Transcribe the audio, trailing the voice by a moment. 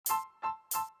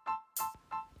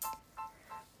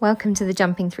Welcome to the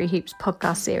Jumping Through Hoops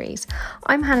podcast series.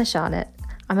 I'm Hannah Charlotte.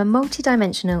 I'm a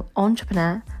multidimensional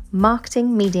entrepreneur,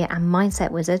 marketing, media and mindset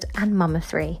wizard and mum of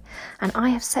three. And I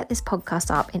have set this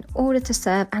podcast up in order to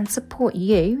serve and support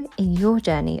you in your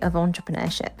journey of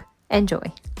entrepreneurship.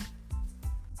 Enjoy.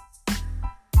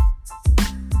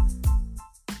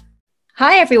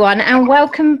 Hi everyone, and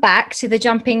welcome back to the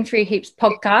Jumping Through Hoops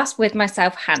podcast with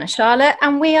myself, Hannah Charlotte,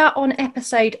 and we are on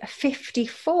episode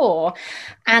 54.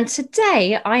 And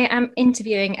today I am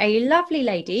interviewing a lovely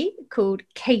lady called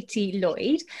Katie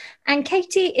Lloyd. And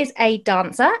Katie is a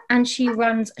dancer and she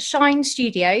runs Shine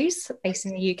Studios based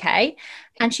in the UK.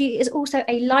 And she is also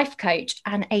a life coach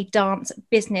and a dance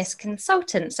business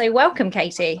consultant. So welcome,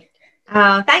 Katie.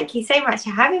 Oh, thank you so much for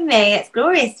having me. It's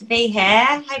glorious to be here.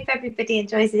 Hope everybody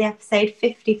enjoys the episode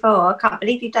 54. I can't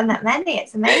believe you've done that many.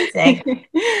 It's amazing.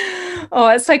 Oh,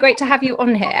 it's so great to have you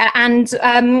on here. And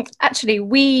actually,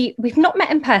 we've not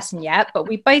met in person yet, but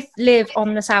we both live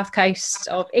on the south coast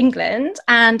of England.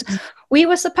 And we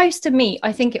were supposed to meet,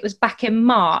 I think it was back in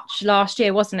March last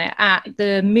year, wasn't it, at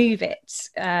the Move It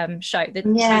show.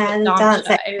 The dance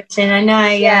section, I know,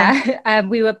 yeah.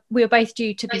 We were both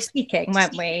due to be speaking,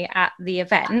 weren't we, at the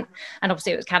event? And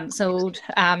obviously it was cancelled.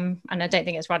 And I don't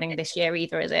think it's running this year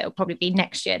either, is it? It'll probably be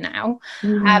next year now.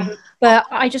 But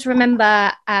I just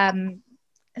remember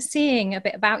seeing a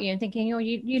bit about you and thinking, oh,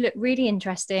 you look really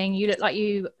interesting. You look like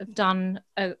you have done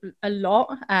a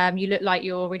lot. You look like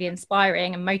you're really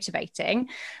inspiring and motivating.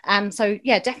 So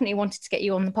yeah, definitely wanted to get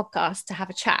you on the podcast to have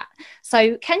a chat.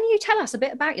 So can you tell us a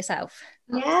bit about yourself?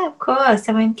 Yeah, of course.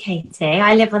 So I'm Katie.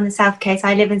 I live on the south coast.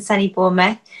 I live in sunny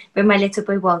Bournemouth with my little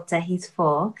boy Walter. He's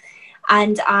 4.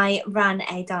 And I run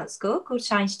a dance school called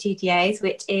Shine Studios,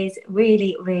 which is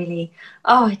really, really,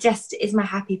 just is my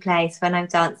happy place when I'm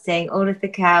dancing. All of the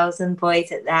girls and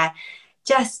boys at there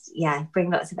just, bring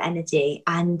lots of energy.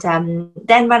 And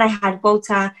then when I had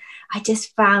Walter, I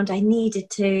just found I needed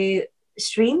to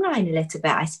streamline a little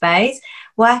bit, I suppose,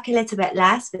 work a little bit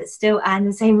less, but still earn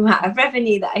the same amount of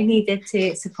revenue that I needed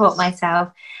to support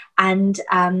myself. And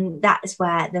that is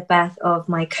where the birth of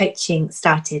my coaching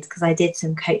started, because I did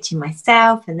some coaching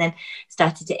myself and then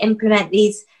started to implement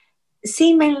these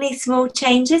seemingly small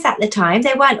changes at the time.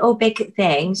 They weren't all big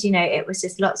things, it was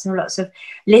just lots and lots of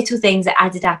little things that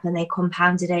added up and they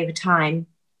compounded over time.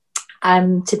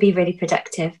 To be really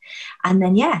productive. And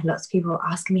then lots of people were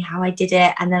asking me how I did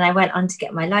it, and then I went on to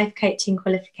get my life coaching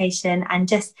qualification, and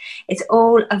just it's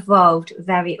all evolved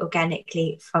very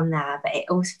organically from there. But it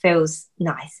all feels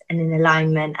nice and in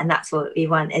alignment, and that's what we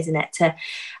want, isn't it, to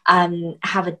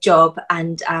have a job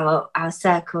and our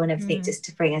circle and everything just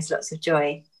to bring us lots of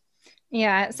joy.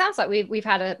 Yeah, it sounds like we've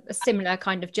had a similar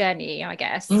kind of journey, I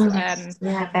guess.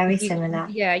 Very similar.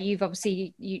 Yeah, you've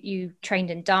obviously you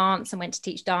trained in dance and went to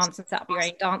teach dance and set up your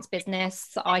own dance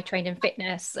business. I trained in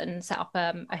fitness and set up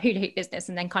a hula hoop business,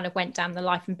 and then kind of went down the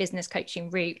life and business coaching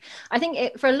route. I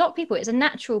think for a lot of people, it's a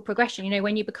natural progression.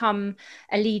 When you become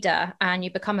a leader and you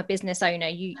become a business owner,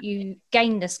 you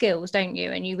gain the skills, don't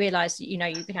you? And you realise, you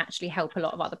can actually help a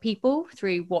lot of other people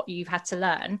through what you've had to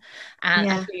learn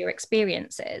and through your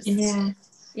experiences.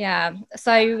 Yeah.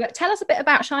 So tell us a bit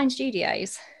about Shine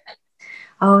Studios.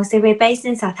 So we're based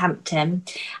in Southampton,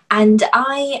 and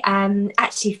I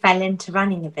actually fell into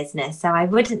running a business. So I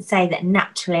wouldn't say that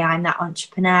naturally I'm that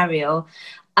entrepreneurial,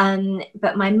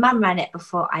 but my mum ran it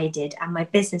before I did, and my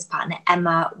business partner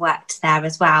Emma worked there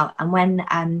as well. And when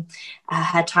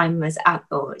her time was up,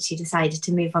 or she decided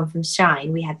to move on from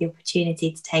Shine, we had the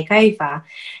opportunity to take over.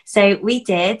 So we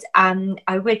did.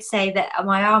 I would say that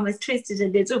my arm was twisted a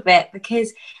little bit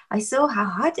because I saw how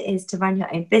hard it is to run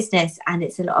your own business, and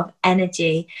it's a lot of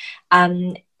energy.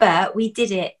 But we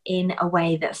did it in a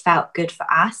way that felt good for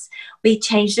us. We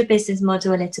changed the business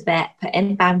model a little bit, put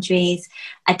in boundaries,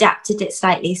 adapted it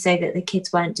slightly so that the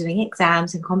kids weren't doing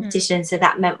exams and competitions. So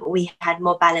that meant we had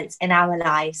more balance in our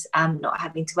lives, not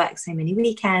having to work so many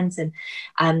weekends and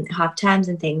half terms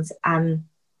and things.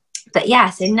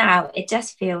 So now it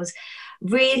just feels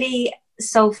really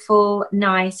soulful,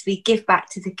 nice. We give back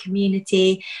to the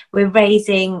community. We're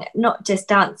raising not just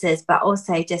dancers, but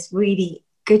also just really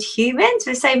good humans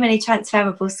with so many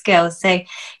transferable skills. So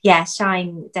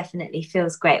Shine definitely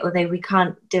feels great, although we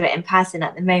can't do it in person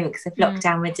at the moment because of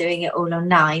lockdown. We're doing it all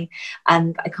online,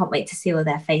 but I can't wait to see all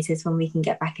their faces when we can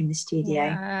get back in the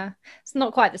studio. It's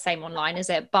not quite the same online, is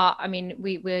it? But I mean,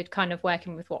 we're kind of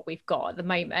working with what we've got at the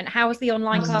moment. How has the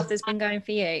online classes been going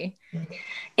for you?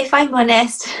 If I'm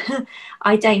honest,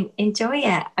 I don't enjoy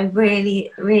it. I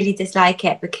really, really dislike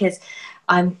it because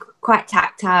I'm quite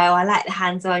tactile. I like the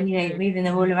hands-on, you know, moving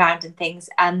them all around and things.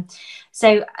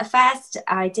 So at first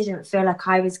I didn't feel like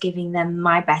I was giving them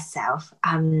my best self.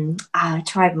 I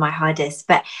tried my hardest,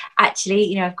 but actually,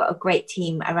 you know, I've got a great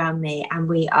team around me, and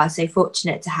we are so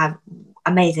fortunate to have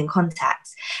amazing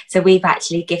contacts. So we've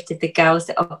actually gifted the girls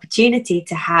the opportunity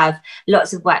to have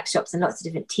lots of workshops and lots of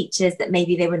different teachers that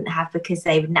maybe they wouldn't have because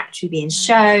they would naturally be in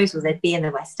shows, or they'd be in the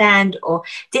West End, or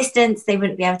distance they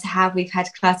wouldn't be able to have. We've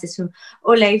had classes from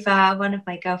all over. One of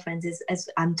my girlfriends has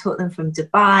taught them from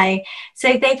Dubai.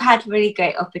 So they've had really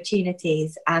great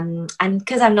opportunities. And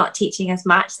because I'm not teaching as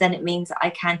much, then it means that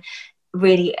I can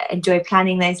really enjoy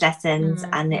planning those lessons,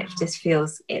 and it just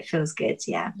feels good.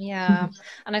 Yeah.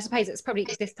 And I suppose it's probably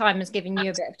this time has given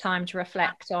you a bit of time to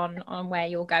reflect on where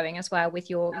you're going as well with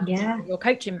your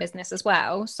coaching business as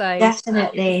well. So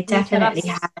definitely tell us a bit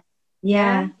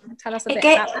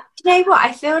about that. You know what,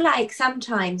 I feel like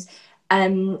sometimes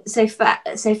so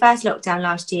first lockdown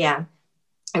last year,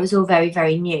 it was all very,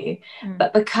 very new,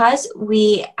 but because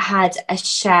we had a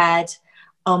shared,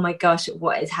 oh my gosh,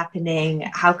 what is happening?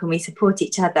 How can we support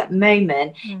each other at the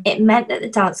moment? It meant that the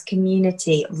dance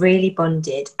community really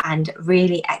bonded and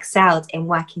really excelled in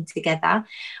working together,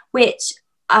 which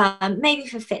maybe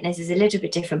for fitness is a little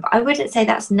bit different, but I wouldn't say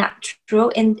that's natural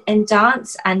in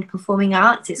dance and performing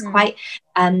arts. It's quite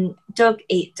dog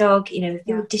eat dog, you know, with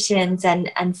the auditions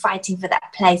and fighting for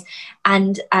that place,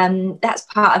 and that's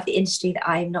part of the industry that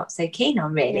I'm not so keen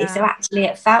on, really. So actually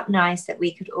it felt nice that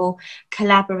we could all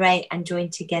collaborate and join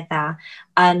together,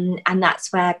 and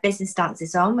that's where business dance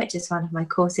is on, which is one of my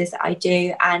courses that I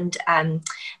do. And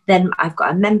then I've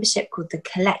got a membership called the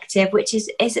Collective, which is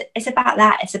about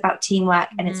that. It's about teamwork,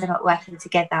 and it's about working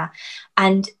together.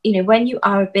 And you know, when you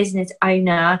are a business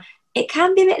owner, it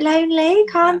can be a bit lonely,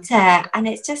 can't it? And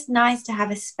it's just nice to have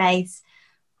a space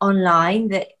online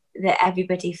that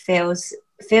everybody feels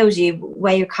you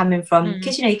where you're coming from,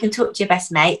 because you know, you can talk to your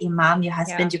best mate, your mum, your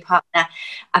husband, your partner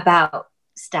about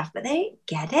stuff, but they don't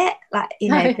get it. Like, you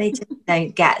know, they just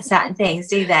don't get certain things,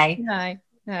 do they? No.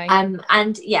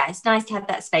 And yeah, it's nice to have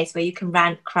that space where you can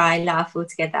rant, cry, laugh all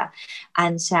together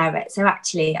and share it. So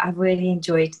actually I've really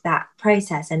enjoyed that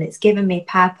process, and it's given me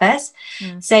purpose.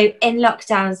 So in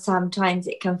lockdown, sometimes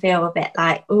it can feel a bit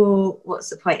like, oh, what's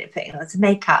the point of putting on some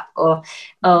makeup, or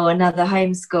another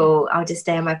homeschool, I'll just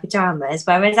stay in my pajamas.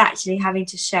 Whereas actually having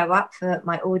to show up for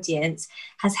my audience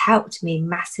has helped me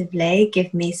massively,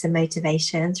 give me some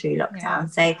motivation through lockdown.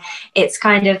 So it's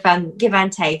kind of give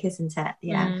and take, isn't it?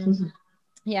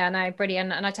 Yeah, no,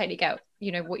 brilliant. And I totally get,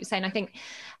 you know, what you're saying. I think,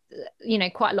 you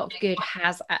know, quite a lot of good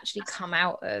has actually come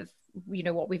out of, you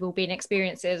know, what we've all been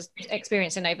experiencing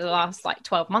over the last like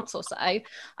 12 months or so.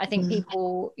 I think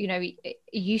people, you know,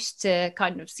 used to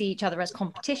kind of see each other as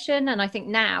competition, and I think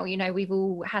now, you know, we've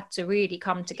all had to really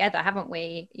come together, haven't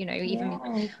we? You know,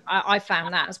 even I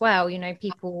found that as well. You know,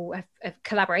 people have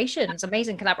collaborations,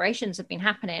 amazing collaborations have been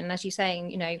happening, and as you're saying,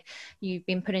 you know, you've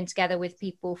been putting together with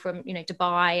people from, you know,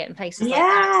 Dubai and places like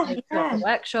that, for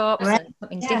workshops and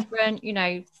something different, you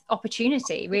know,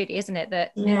 opportunity really, isn't it,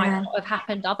 that might not have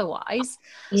happened otherwise.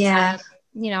 You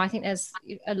know, I think there's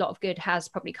a lot of good has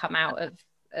probably come out of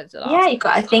the last you've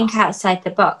got to think outside the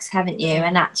box, haven't you,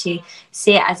 and actually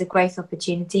see it as a growth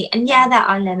opportunity. And there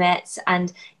are limits,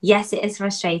 and yes, it is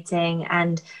frustrating,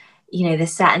 and you know,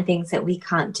 there's certain things that we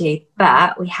can't do,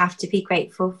 but we have to be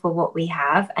grateful for what we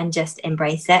have and just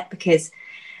embrace it, because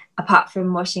apart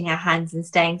from washing our hands and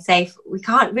staying safe, we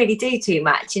can't really do too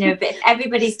much, you know. But if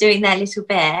everybody's doing their little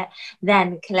bit,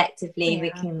 then collectively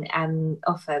we can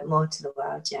offer more to the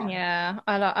world.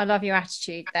 I love your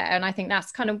attitude there, and I think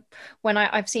that's kind of when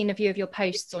I've seen a few of your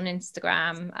posts on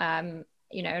Instagram,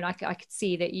 you know, and I could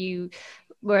see that you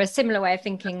were a similar way of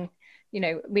thinking. You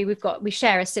know, we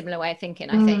share a similar way of thinking.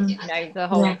 I think, you know, the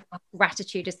whole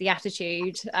gratitude is the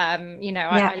attitude. You know,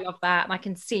 I love that, and I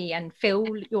can see and feel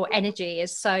your energy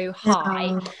is so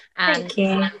high, and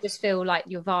you just feel like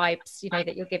your vibes, you know,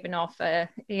 that you're giving off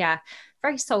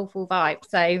very soulful vibe.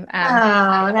 So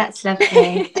that's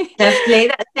lovely. Lovely.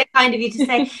 That's so kind of you to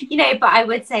say. You know, but I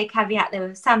would say caveat, there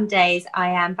were some days I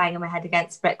am banging my head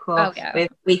against a brick wall with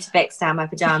Weetabix down my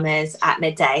pajamas at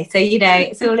midday. So, you know,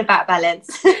 it's all about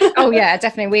balance. Yeah,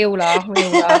 definitely. We all are.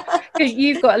 Because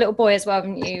you've got a little boy as well,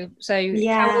 haven't you? So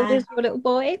how old is your little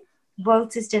boy?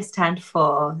 Walter's just turned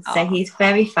 4, so he's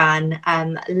very fun,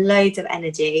 loads of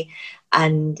energy,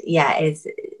 and it's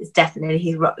definitely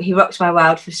he rocks my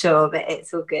world for sure, but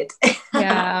it's all good.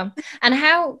 And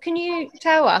how can you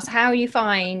tell us how you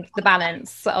find the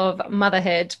balance of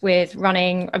motherhood with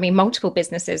running, I mean, multiple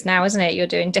businesses now, isn't it? You're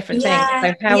doing different things,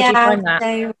 so how do you find that?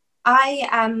 So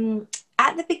I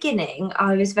at the beginning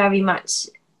I was very much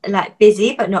like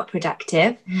busy but not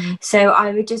productive. So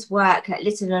I would just work like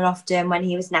little and often when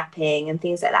he was napping and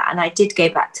things like that, and I did go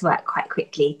back to work quite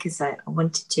quickly because I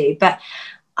wanted to. But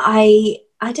I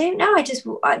don't know,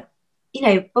 you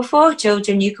know, before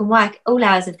children you can work all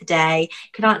hours of the day,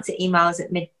 can answer emails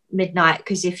at midnight,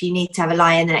 because if you need to have a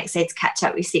lie in the next day to catch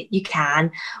up with sleep, you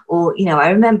can. Or, you know, I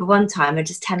remember one time I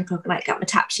just 10 o'clock and I got my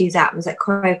tap shoes out and was like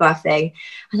choreographing,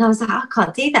 and I was like, I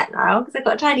can't do that now because I've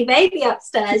got a tiny baby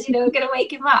upstairs, you know, we're going to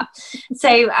wake him up.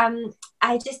 So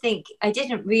I just think I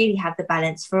didn't really have the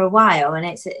balance for a while, and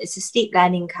it's a steep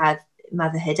learning curve,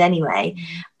 motherhood anyway.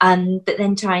 But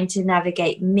then trying to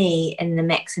navigate me in the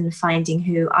mix and finding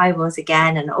who I was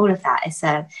again and all of that is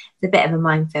a bit of a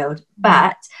minefield.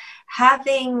 But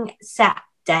having set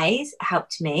days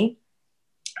helped me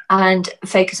and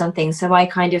focus on things. So I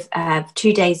kind of have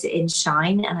 2 days in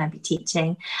Shine and I'll be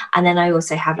teaching, and then I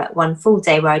also have like one full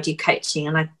day where I do coaching,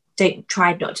 and I don't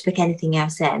try not to book anything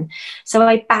else in. So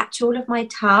I batch all of my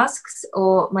tasks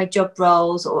or my job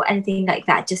roles or anything like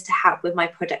that just to help with my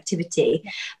productivity,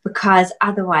 because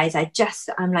otherwise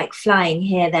I'm like flying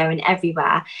here, there and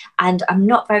everywhere, and I'm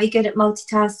not very good at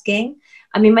multitasking.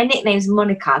 I mean, my nickname is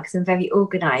Monica because I'm very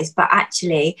organized, but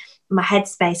actually my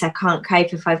headspace, I can't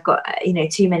cope if I've got, you know,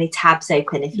 too many tabs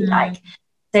open, if you like.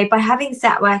 So by having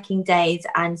set working days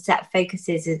and set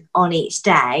focuses on each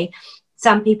day,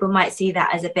 some people might see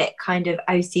that as a bit kind of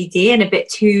OCD and a bit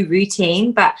too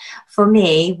routine, but for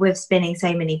me, with spinning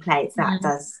so many plates, that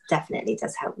definitely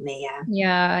does help me.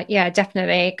 Yeah,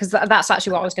 definitely, because that's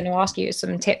actually what I was going to ask you,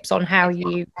 some tips on how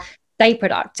you stay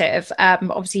productive.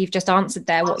 Obviously you've just answered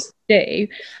there what you do,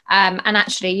 and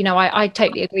actually, you know, I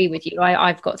totally agree with you.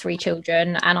 I've got 3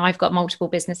 children and I've got multiple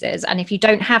businesses, and if you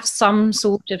don't have some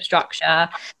sort of structure,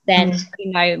 then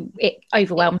you know, it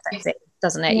overwhelms it,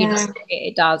 doesn't it? You know,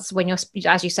 it does when you're,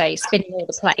 as you say, spinning all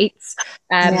the plates.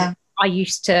 I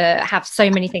used to have so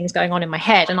many things going on in my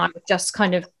head, and I would just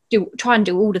kind of try and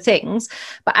do all the things,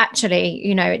 but actually,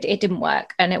 you know, it didn't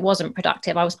work and it wasn't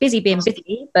productive. I was busy being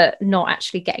busy, but not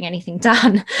actually getting anything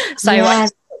done. So I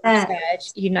said,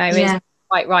 you know, is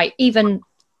quite right. Even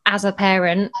as a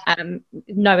parent,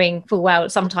 knowing full well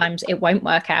sometimes it won't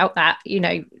work out, that, you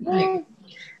know,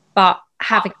 but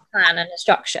having a plan and a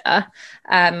structure,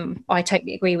 I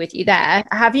totally agree with you there.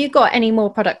 Have you got any more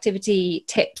productivity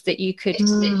tips that you could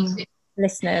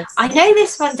listeners? I know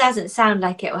this one doesn't sound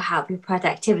like it will help your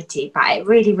productivity, but it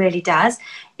really, really does.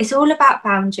 It's all about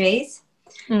boundaries.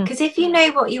 Because if you know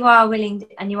what you are willing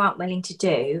and you aren't willing to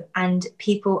do, and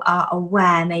people are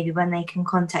aware maybe when they can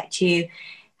contact you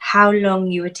how long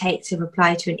you would take to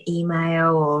reply to an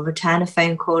email or return a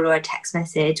phone call or a text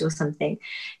message or something,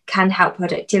 can help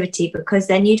productivity, because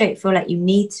then you don't feel like you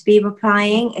need to be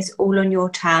replying. It's all on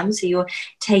your terms, so you're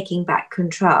taking back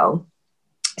control.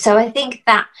 So I think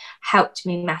that helped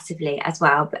me massively as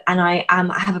well. And I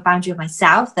have a boundary with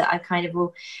myself that I kind of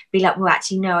will be like, well,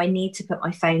 actually, no, I need to put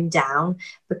my phone down,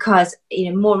 because, you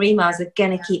know, more emails are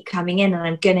going to keep coming in and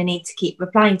I'm going to need to keep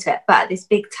replying to it. But this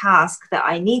big task that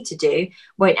I need to do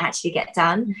won't actually get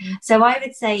done. So I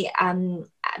would say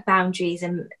boundaries,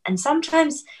 and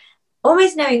sometimes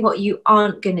always knowing what you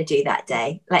aren't going to do that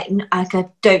day, like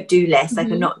a don't do list, like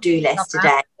a not do list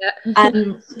today.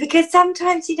 Because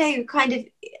sometimes, you know, kind of,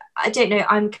 I don't know,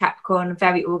 I'm Capricorn, I'm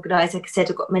very organised. Like I said,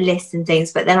 I've got my list and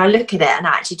things, but then I look at it and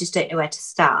I actually just don't know where to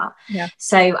start.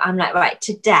 So I'm like, right,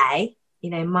 today, you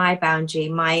know, my boundary,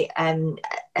 my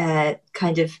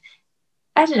kind of,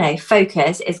 I don't know,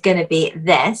 focus is going to be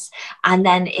this. And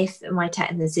then if my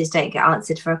text messages don't get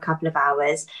answered for a couple of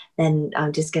hours, then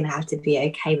I'm just going to have to be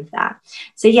okay with that.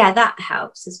 So yeah, that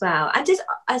helps as well. And just,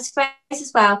 I suppose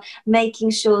as well,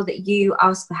 making sure that you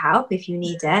ask for help if you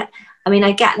need it. I mean,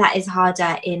 I get that is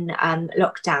harder in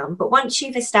lockdown, but once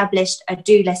you've established a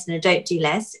do list and a don't do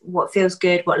list, what feels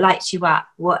good, what lights you up,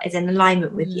 what is in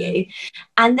alignment with you,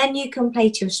 and then you can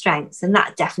play to your strengths, and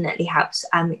that definitely helps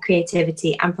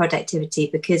creativity and productivity,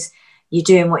 because you're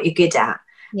doing what you're good at.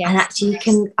 And actually you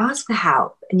can ask for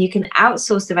help and you can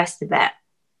outsource the rest of it.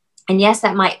 And yes,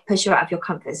 that might push you out of your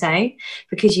comfort zone,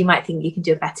 because you might think you can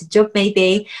do a better job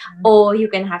maybe, or you're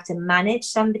going to have to manage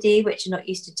somebody which you're not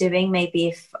used to doing. Maybe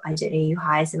if, I don't know, you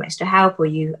hire some extra help, or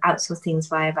you outsource things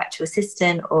via a virtual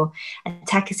assistant or a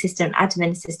tech assistant,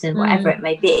 admin assistant, whatever it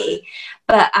may be.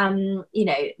 But, you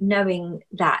know, knowing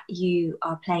that you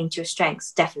are playing to your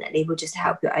strengths definitely will just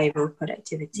help your overall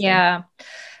productivity. Yeah,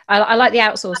 I like the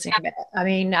outsourcing of it. I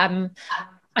mean,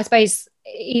 I suppose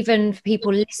even for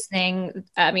people listening,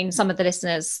 I mean, some of the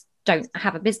listeners don't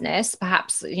have a business,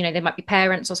 perhaps, you know, they might be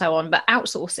parents or so on, but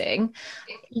outsourcing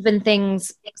even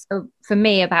things. So for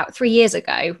me, about 3 years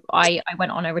ago, I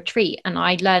went on a retreat and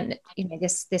I learned, you know,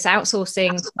 this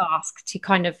outsourcing task to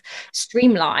kind of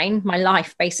streamline my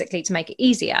life, basically to make it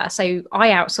easier. So I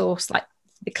outsourced like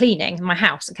the cleaning in my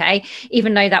house, okay,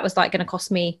 even though that was like going to cost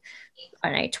me, I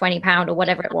don't know, £20 or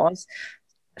whatever it was.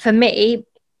 For me,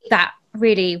 that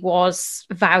really was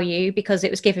value because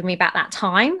it was giving me back that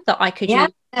time that I could use.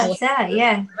 That's it,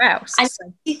 yeah. Else. And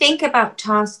So, you think about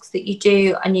tasks that you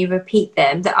do and you repeat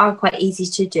them that are quite easy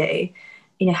to do,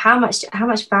 you know, how much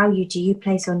value do you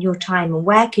place on your time, and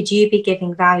where could you be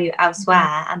giving value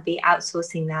elsewhere and be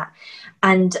outsourcing that?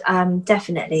 And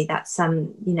definitely that's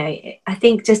you know, I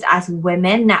think just as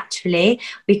women, naturally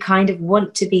we kind of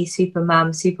want to be super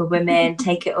mum, super women,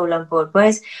 take it all on board,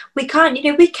 whereas we can't,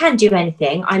 you know, we can do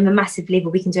anything. I'm a massive believer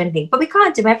we can do anything, but we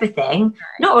can't do everything,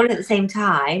 not all at the same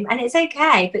time, and it's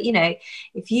okay. But you know,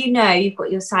 if you know you've got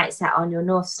your sights set on, your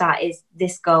North Star is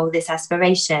this goal, this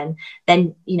aspiration,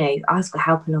 then, you know, ask for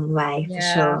help along the way, for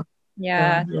sure.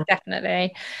 Yeah,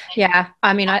 definitely. Yeah.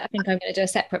 I mean, I think I'm going to do a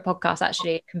separate podcast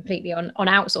actually completely on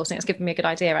outsourcing. It's given me a good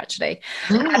idea actually.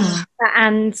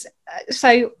 And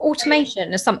so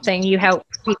automation is something you help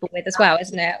people with as well,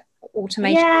 isn't it?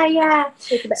 Automation. Yeah.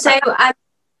 So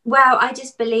well, I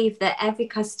just believe that every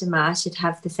customer should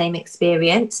have the same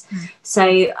experience. So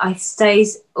I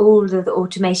suppose all of the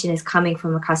automation is coming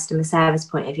from a customer service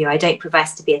point of view. I don't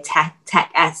profess to be a tech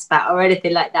expert or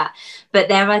anything like that, but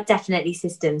there are definitely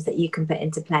systems that you can put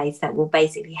into place that will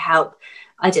basically help.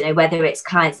 I don't know whether it's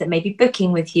clients that may be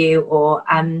booking with you, or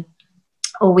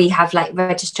we have like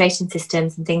registration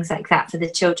systems and things like that for the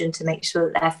children to make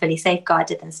sure that they're fully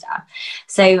safeguarded and stuff.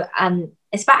 So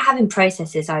it's about having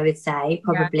processes, I would say,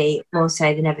 probably more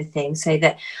so than everything, so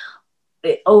that,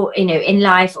 or, you know, in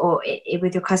life or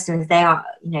with your customers, they are,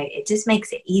 you know, it just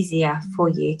makes it easier for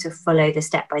you to follow the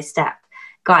step-by-step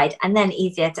guide, and then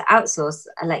easier to outsource,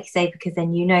 like you say, because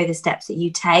then you know the steps that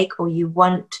you take or you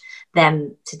want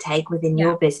them to take within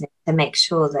your business to make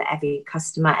sure that every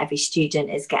customer, every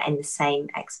student is getting the same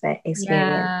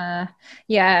experience.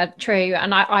 Yeah, true.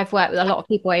 And I've worked with a lot of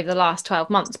people over the last 12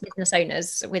 months, business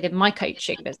owners within my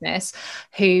coaching business,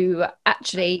 who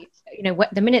actually, you know,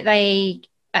 the minute they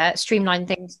streamline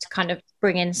things to kind of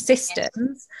bring in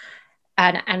systems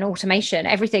and automation,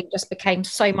 everything just became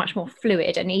so much more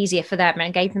fluid and easier for them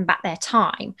and gave them back their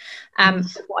time.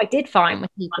 What I did find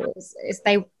with people is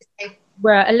they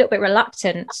were a little bit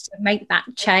reluctant to make that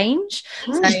change.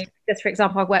 So just for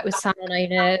example, I've worked with salon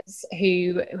owners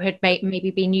who had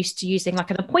maybe been used to using like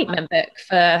an appointment book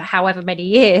for however many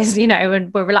years, you know,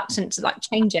 and were reluctant to like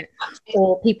change it.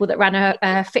 Or people that ran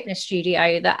a fitness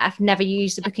studio that have never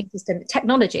used a booking system.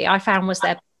 Technology, I found, was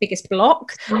their biggest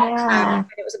block. And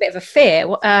it was a bit of a fear.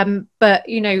 But,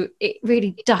 you know, it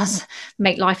really does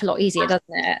make life a lot easier, doesn't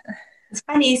it? It's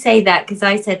funny you say that, because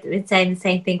I been saying the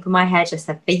same thing for my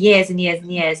hairdresser for years and years and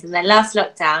years. And then last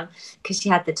lockdown, because she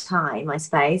had the time, I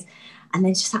suppose, and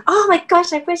then she's like, oh my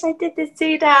gosh, I wish I did this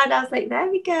too now. And I was like,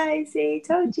 there we go, see,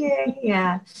 told you.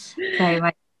 Yeah. So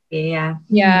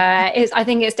I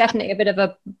think it's definitely a bit of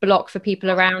a block for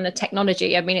people around the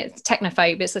technology. I mean, it's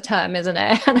technophobe, it's a term, isn't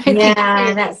it? And I think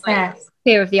that's it.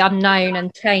 Fear of the unknown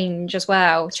and change as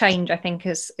well. Change, I think,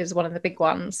 is one of the big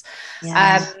ones.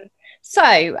 I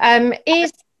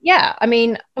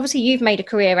mean, obviously you've made a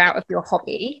career out of your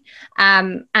hobby,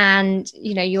 and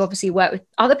you know, you obviously work with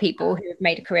other people who have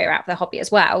made a career out of their hobby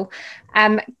as well.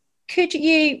 Could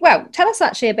you tell us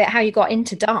actually a bit how you got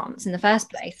into dance in the first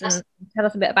place, and tell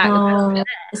us a bit about your career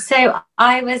there. So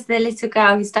I was the little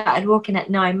girl who started walking at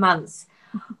 9 months.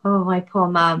 Oh, my poor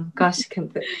mum. Gosh,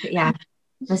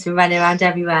 must be running around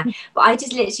everywhere. But I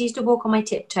just literally used to walk on my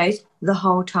tiptoes the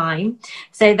whole time.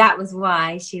 So that was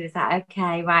why she was like,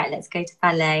 okay, right, let's go to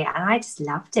ballet. And I just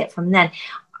loved it from then.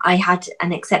 I had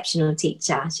an exceptional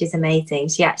teacher. She's amazing.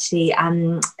 She actually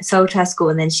sold her school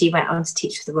and then she went on to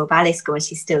teach for the Royal Ballet School, and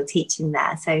she's still teaching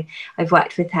there. So I've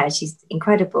worked with her. She's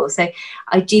incredible. So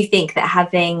I do think that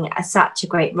having such a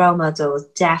great role model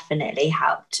definitely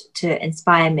helped to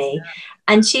inspire me.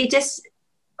 And she just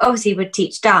obviously would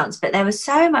teach dance, but there was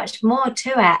so much more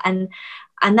to it. And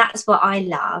that's what I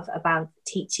love about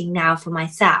teaching now for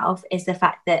myself, is the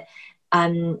fact that,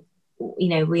 you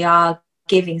know, we are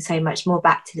giving so much more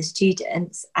back to the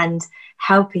students and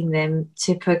helping them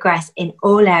to progress in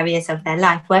all areas of their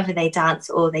life, whether they dance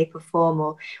or they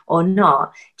perform or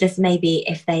not. Just maybe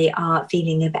if they are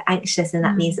feeling a bit anxious, and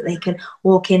that means that they can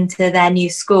walk into their new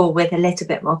school with a little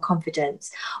bit more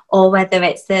confidence, or whether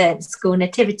it's the school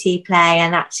nativity play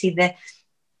and actually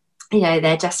you know,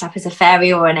 they're dressed up as a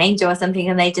fairy or an angel or something,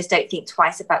 and they just don't think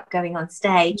twice about going on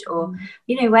stage. Or,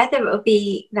 you know, whether it will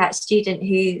be that student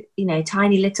who, you know,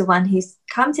 tiny little one who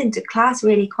comes into class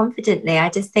really confidently. I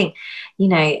just think, you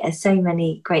know, there's so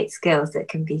many great skills that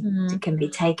can be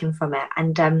taken from it.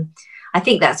 And I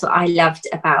think that's what I loved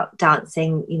about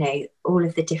dancing, you know, all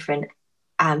of the different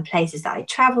places that I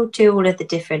traveled to, all of the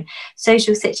different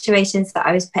social situations that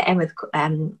I was put in with,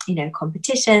 you know,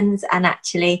 competitions, and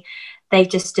actually they've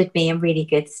just stood me in really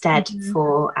good stead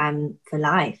for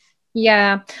life.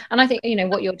 Yeah. And I think, you know,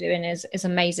 what you're doing is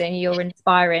amazing. You're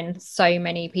inspiring so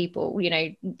many people, you know,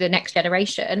 the next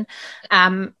generation.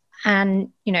 And,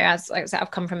 you know, as I said,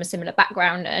 I've come from a similar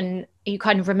background, and you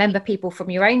kind of remember people from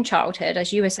your own childhood,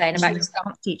 as you were saying about your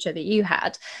dance teacher that you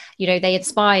had, you know, they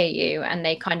inspire you, and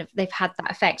they've had that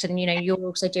effect. And, you know, you're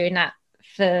also doing that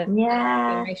for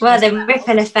well, the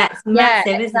ripple effect's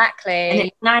massive, exactly, and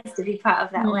it's nice to be part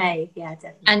of that wave. Yeah,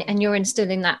 definitely. And you're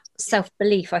instilling that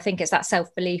self-belief. I think it's that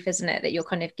self-belief, isn't it, that you're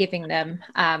kind of giving them,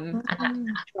 and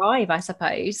that drive, I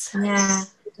suppose, to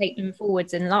take them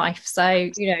forwards in life. So,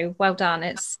 you know, well done.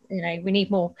 It's, you know, we need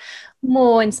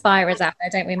more inspirers out there,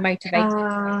 don't we?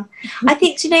 Motivators. I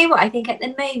think, do you know what, I think at the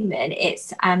moment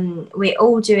it's we're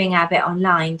all doing our bit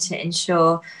online to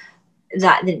ensure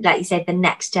that, like you said, the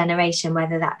next generation,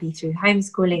 whether that be through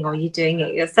homeschooling or you're doing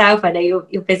it yourself. I know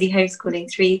you're busy homeschooling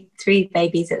three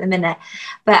babies at the minute,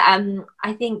 but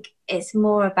I think it's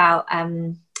more about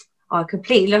I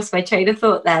completely lost my train of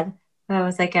thought then. Where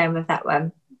was I going with that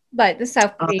one? Like the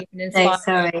self-belief and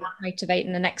inspiring,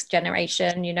 motivating the next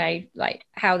generation, you know, like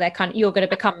how they're you're going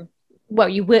to become, well,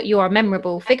 you're a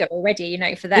memorable figure already, you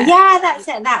know, for them. Yeah, that's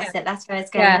it. That's where it's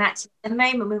going. And actually, at the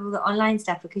moment with all the online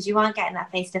stuff, because you aren't getting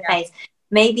that face to face,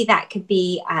 maybe that could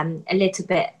be a little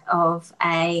bit of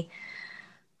I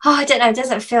don't know, it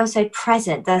doesn't feel so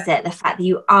present, does it? The fact that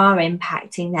you are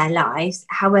impacting their lives.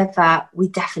 However, we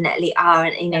definitely are,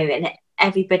 and you know, and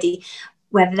everybody,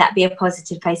 whether that be a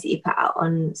positive post that you put out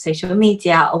on social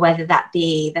media, or whether that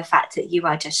be the fact that you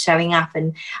are just showing up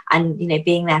and you know,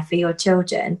 being there for your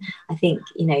children, I think,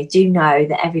 you know, do know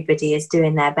that everybody is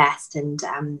doing their best, and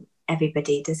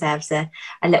everybody deserves a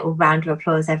little round of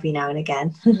applause every now and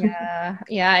again.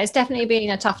 yeah, it's definitely been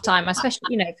a tough time, especially,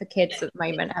 you know, for kids at the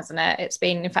moment, hasn't it? It's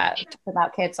been, in fact,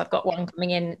 about kids, I've got one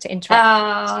coming in to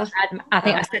interrupt. I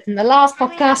think I said in the last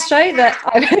podcast show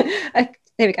that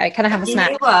there we go, can I have a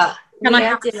snack? You know what? We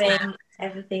are doing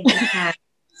everything we can,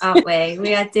 aren't we?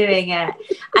 We are doing it.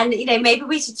 And, you know, maybe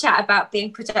we should chat about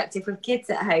being productive with kids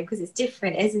at home, because it's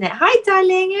different, isn't it? Hi,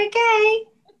 darling, you okay?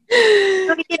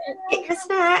 Want to get your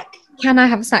snack? Can I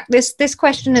have a snack? This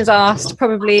question is asked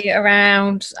probably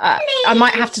around, I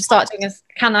might have to start doing a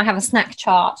can I have a snack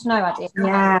chart? No idea.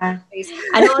 Yeah.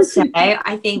 And also,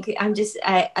 I think I'm just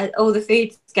all the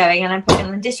food's going, and I'm putting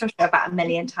on the dishwasher about 1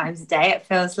 million times a day, it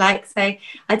feels like. So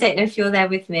I don't know if you're there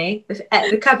with me.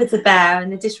 The cupboards are bare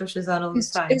and the dishwasher's on all the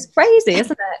time. It's crazy,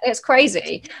 isn't it? It's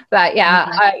crazy. But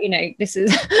yeah, you know, this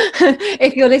is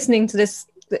if you're listening to this,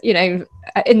 you know,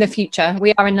 in the future,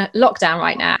 we are in a lockdown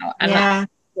right now, and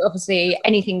obviously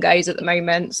anything goes at the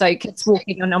moment, so kids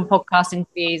walking on podcast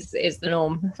interviews is the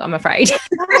norm, I'm afraid.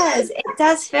 It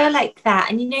does feel like that.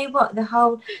 And you know what, the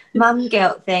whole mum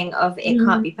guilt thing of it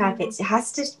can't be perfect, it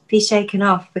has to be shaken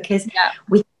off, because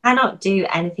we cannot do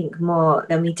anything more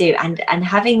than we do, and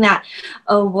having that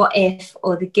what if,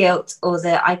 or the guilt, or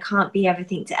the I can't be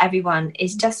everything to everyone,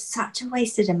 is just such a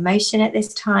wasted emotion at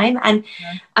this time. And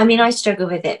I mean, I struggle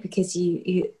with it, because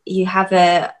you have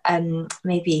a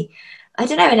maybe, I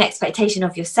don't know, an expectation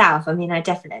of yourself. I mean, I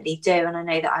definitely do, and I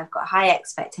know that I've got high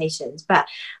expectations, but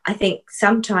I think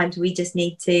sometimes we just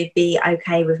need to be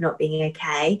okay with not being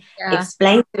okay.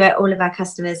 Explain to all of our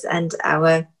customers and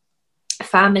our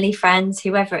family, friends,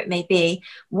 whoever it may be,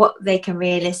 what they can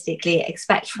realistically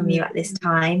expect from you at this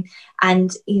time.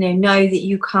 And, you know that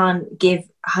you can't give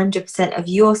 100% of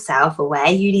yourself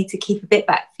away. You need to keep a bit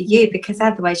back for you, because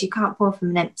otherwise you can't pour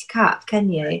from an empty cup, can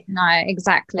you? No,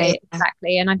 exactly.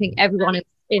 And I think everyone is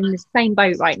in the same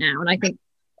boat right now. And I think,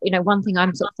 you know, one thing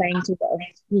I'm sort of saying to a lot of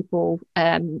people,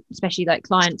 especially like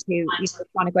clients who are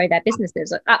trying to grow their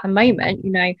businesses at the moment,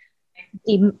 you know,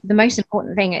 the most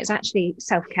important thing is actually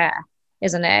self-care,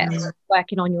 isn't it?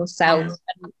 Working on yourself.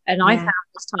 And I found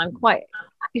this time quite,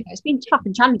 you know, it's been tough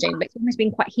and challenging, but it's almost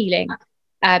been quite healing.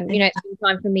 You know, it's been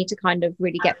time for me to kind of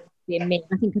really get being me.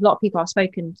 I think a lot of people I've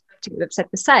spoken to have said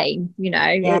the same, you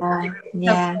know.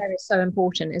 Self-care is so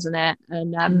important, isn't it?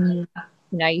 And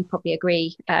you know, you probably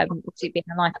agree, obviously being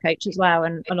a life coach as well,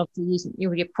 and obviously using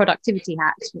your productivity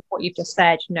hacks, what you've just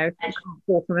said, you know, you can't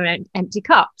pour from an empty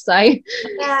cup. So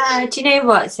do you know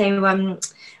what? So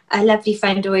a lovely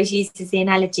friend always uses the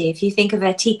analogy, if you think of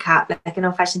a teacup, like an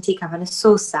old-fashioned teacup and a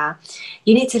saucer,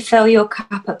 you need to fill your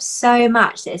cup up so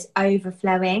much that it's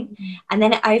overflowing, and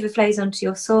then it overflows onto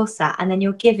your saucer, and then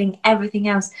you're giving everything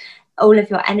else, all of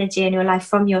your energy in your life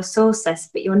from your saucer,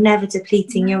 but you're never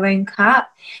depleting your own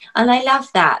cup. And I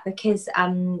love that because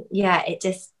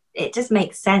it just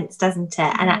makes sense, doesn't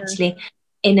it? And actually,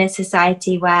 in a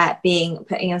society where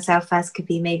putting yourself first could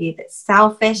be maybe a bit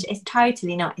selfish, it's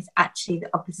totally not. It's actually the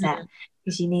opposite,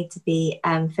 because you need to be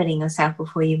filling yourself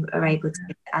before you are able to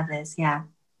give to others. Yeah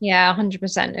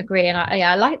 100% agree. And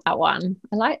I like that one.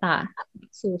 I like that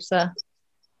saucer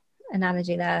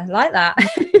analogy there. I like that.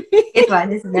 Good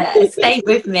one, isn't it? It stayed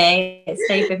with me.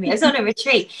 I was on a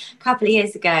retreat a couple of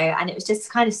years ago, and it was just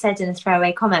kind of said in a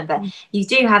throwaway comment, but you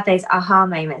do have those aha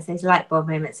moments, those light bulb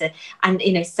moments, and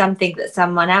you know, something that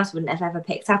someone else wouldn't have ever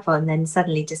picked up on, then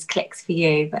suddenly just clicks for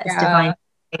you. But it's divine,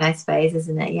 I suppose,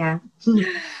 isn't it? Yeah.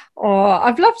 Oh,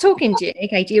 I've loved talking to you,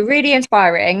 Katie. You're really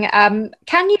inspiring.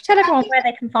 Can you tell everyone where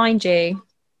they can find you?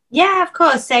 Yeah, of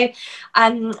course. So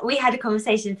we had a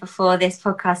conversation before this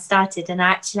podcast started, and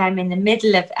actually I'm in the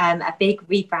middle of a big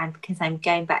rebrand because I'm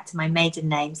going back to my maiden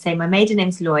name. So my maiden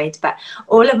name's Lloyd, but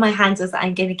all of my handles that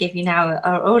I'm going to give you now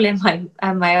are all in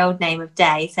my old name of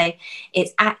Day. So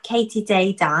it's at Katie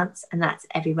Day Dance, and that's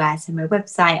everywhere. So my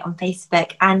website, on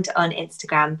Facebook and on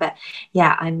Instagram. But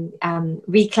yeah, I'm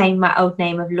reclaiming my old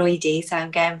name of Lloydie, so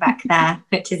I'm going back there,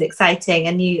 which is exciting.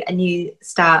 A new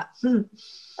start.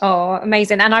 Oh,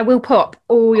 amazing. And I will put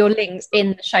all your links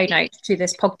in the show notes to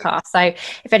this podcast. So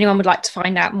if anyone would like to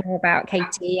find out more about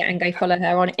Katie and go follow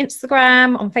her on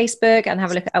Instagram, on Facebook, and have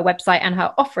a look at her website and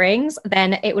her offerings,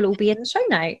 then it will all be in the show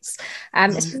notes.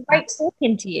 It's been great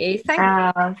talking to you.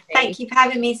 Thank you for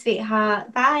having me,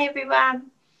 sweetheart. Bye,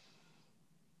 everyone.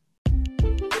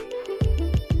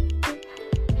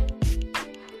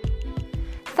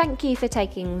 Thank you for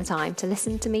taking the time to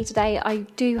listen to me today. I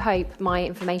do hope my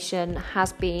information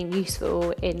has been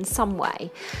useful in some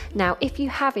way. Now, if you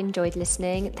have enjoyed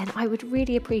listening, then I would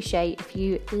really appreciate if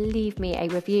you leave me a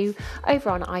review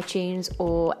over on iTunes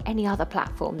or any other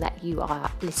platform that you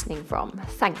are listening from.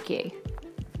 Thank you.